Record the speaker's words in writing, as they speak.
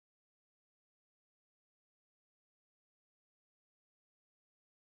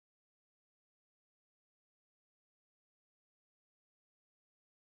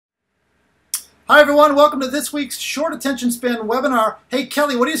Hi everyone, welcome to this week's short attention span webinar. Hey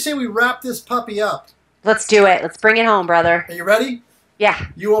Kelly, what do you say we wrap this puppy up? Let's do it. Let's bring it home, brother. Are you ready? Yeah.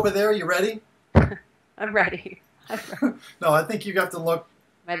 You over there, you ready? I'm ready. No, I think you have to look.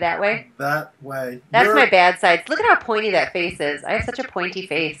 Am I that way? That way. That's my bad side. Look at how pointy that face is. I have such a pointy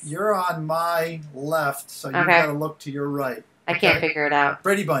face. You're on my left, so you've got to look to your right. I can't figure it out.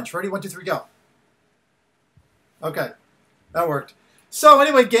 Brady Bunch. Ready? 1, 2, 3, go. Okay. That worked. So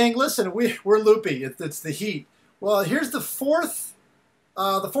anyway, gang, listen, we're loopy. It's the heat. Well, here's the fourth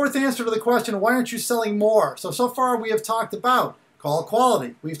answer to the question, why aren't you selling more? So far we have talked about call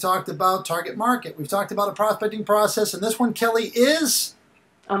quality. We've talked about target market. We've talked about a prospecting process. And this one, Kelly, is...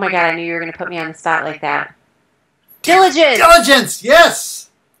 Oh my God, I knew you were going to put me on the spot like that. Diligence! Diligence, yes!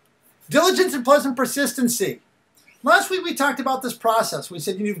 Diligence and pleasant persistency. Last week we talked about this process. We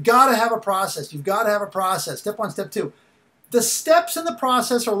said you've got to have a process. You've got to have a process. Step 1, step 2. The steps in the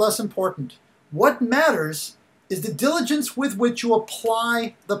process are less important. What matters is the diligence with which you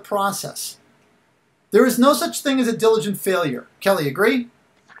apply the process. There is no such thing as a diligent failure. Kelly, agree?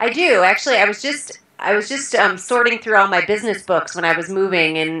 I do. Actually, I was just sorting through all my business books when I was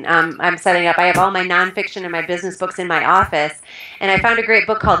moving, and I'm setting up. I have all my nonfiction and my business books in my office, and I found a great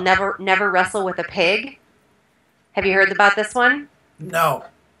book called Never Wrestle with a Pig. Have you heard about this one? No.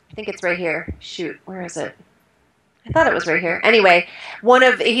 I think it's right here. Shoot, where is it? I thought it was right here. Anyway,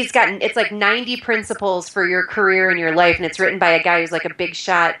 it's like 90 principles for your career and your life, and it's written by a guy who's like a big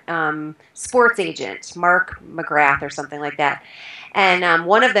shot sports agent, Mark McGrath or something like that. And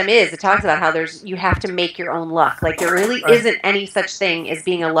one of them it talks about how you have to make your own luck. Like there really isn't any such thing as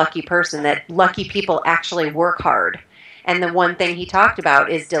being a lucky person, that lucky people actually work hard. And the one thing he talked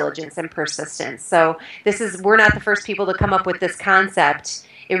about is diligence and persistence. So we're not the first people to come up with this concept.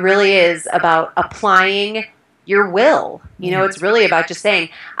 It really is about applying your will. You know, it's really about just saying,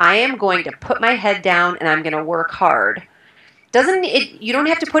 I am going to put my head down and I'm going to work hard. You don't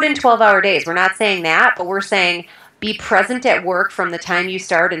have to put in 12-hour days. We're not saying that, but we're saying be present at work from the time you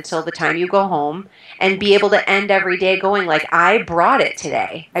start until the time you go home, and be able to end every day going like, I brought it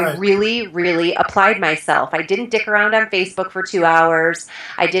today. I really, really applied myself. I didn't dick around on Facebook for 2 hours.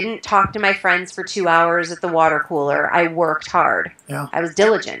 I didn't talk to my friends for 2 hours at the water cooler. I worked hard. Yeah. I was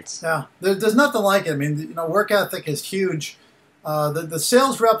diligent. Yeah. There's nothing like it. I mean, work ethic is huge. The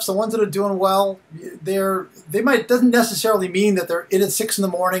sales reps, the ones that are doing well, doesn't necessarily mean that they're in at 6 in the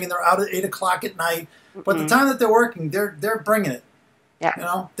morning and they're out at 8 o'clock at night. But the time that they're working, they're bringing it.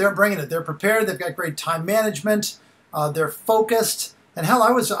 Yeah. They're bringing it. They're prepared. They've got great time management. They're focused. And hell,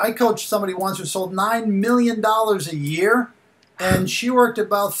 I coached somebody once who sold $9 million a year, and she worked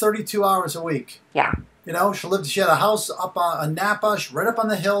about 32 hours a week. Yeah. She had a house up on Napa, right up on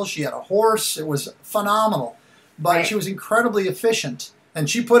the hill. She had a horse. It was phenomenal. But she was incredibly efficient, and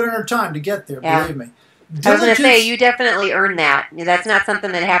she put in her time to get there, believe me. I was going to say, you definitely earned that. That's not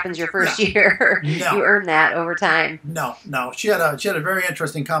something that happens your first year. No. You earn that over time. No. She had a very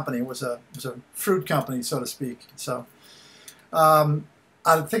interesting company. It was a fruit company, so to speak. So,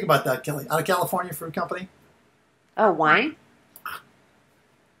 think about that, Kelly. Out of California, fruit company. Oh, wine?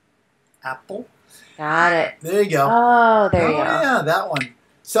 Apple. Got it. There you go. Oh, there you go. Yeah, that one.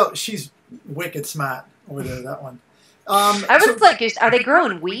 So she's wicked smart over there, that one. I was like, are they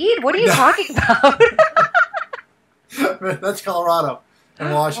growing weed? What are you talking about? That's Colorado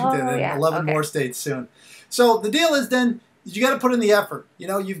and Washington and 11 more states soon. So the deal is then you got to put in the effort.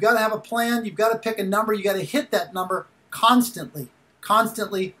 You've got to have a plan. You've got to pick a number. You got to hit that number constantly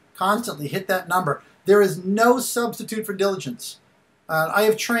hit that number. There is no substitute for diligence. I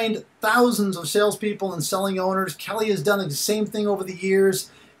have trained thousands of salespeople and selling owners. Kelly has done the same thing over the years.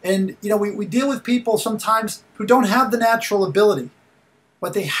 And, we deal with people sometimes who don't have the natural ability.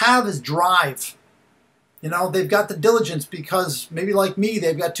 What they have is drive. They've got the diligence because maybe like me,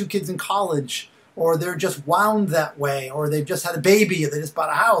 they've got 2 kids in college, or they're just wound that way, or they've just had a baby, or they just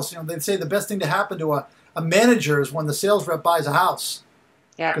bought a house. They say the best thing to happen to a manager is when the sales rep buys a house.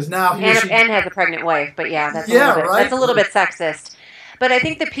 Yeah. Because now and has a pregnant wife, but that's a little bit sexist. But I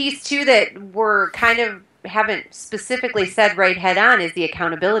think the piece too that we're kind of haven't specifically said right head on is the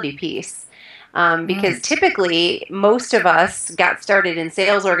accountability piece. Because typically most of us got started in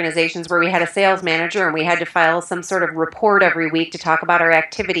sales organizations where we had a sales manager and we had to file some sort of report every week to talk about our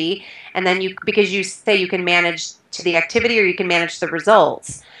activity. And then because you say you can manage to the activity or you can manage the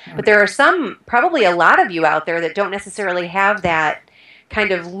results. But there are probably a lot of you out there that don't necessarily have that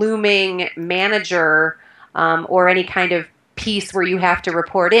kind of looming manager or any kind of piece where you have to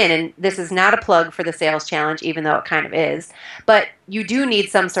report in. And this is not a plug for the sales challenge, even though it kind of is. But you do need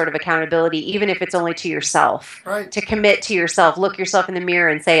some sort of accountability, even if it's only to yourself. Right. To commit to yourself, look yourself in the mirror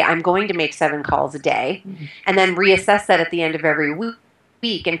and say, I'm going to make 7 calls a day. And then reassess that at the end of every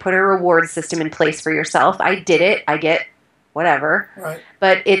week and put a reward system in place for yourself. I did it. I get whatever. Right.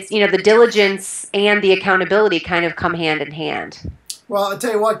 But it's, the diligence and the accountability kind of come hand in hand. Well, I'll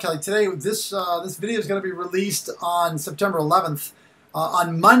tell you what, Kelly, today this video is going to be released on September 11th.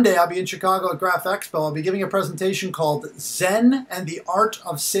 On Monday, I'll be in Chicago at Graph Expo. I'll be giving a presentation called Zen and the Art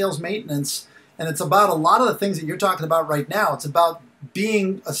of Sales Maintenance. And it's about a lot of the things that you're talking about right now. It's about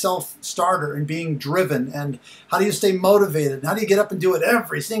being a self-starter and being driven. And how do you stay motivated? And how do you get up and do it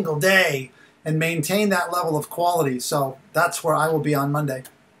every single day and maintain that level of quality? So that's where I will be on Monday.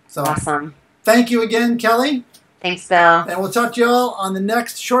 So awesome. Thank you again, Kelly. Thanks, Bill. And we'll talk to you all on the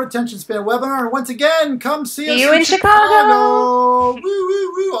next Short Attention Span webinar. And once again, come see us in Chicago. Woo,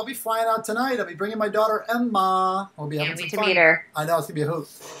 woo, woo. I'll be flying out tonight. I'll be bringing my daughter, Emma. We'll be having some fun. Meet her. I know, it's going to be a hoot.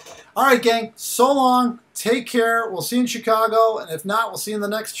 All right, gang. So long. Take care. We'll see you in Chicago. And if not, we'll see you in the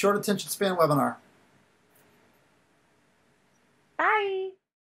next Short Attention Span webinar. Bye.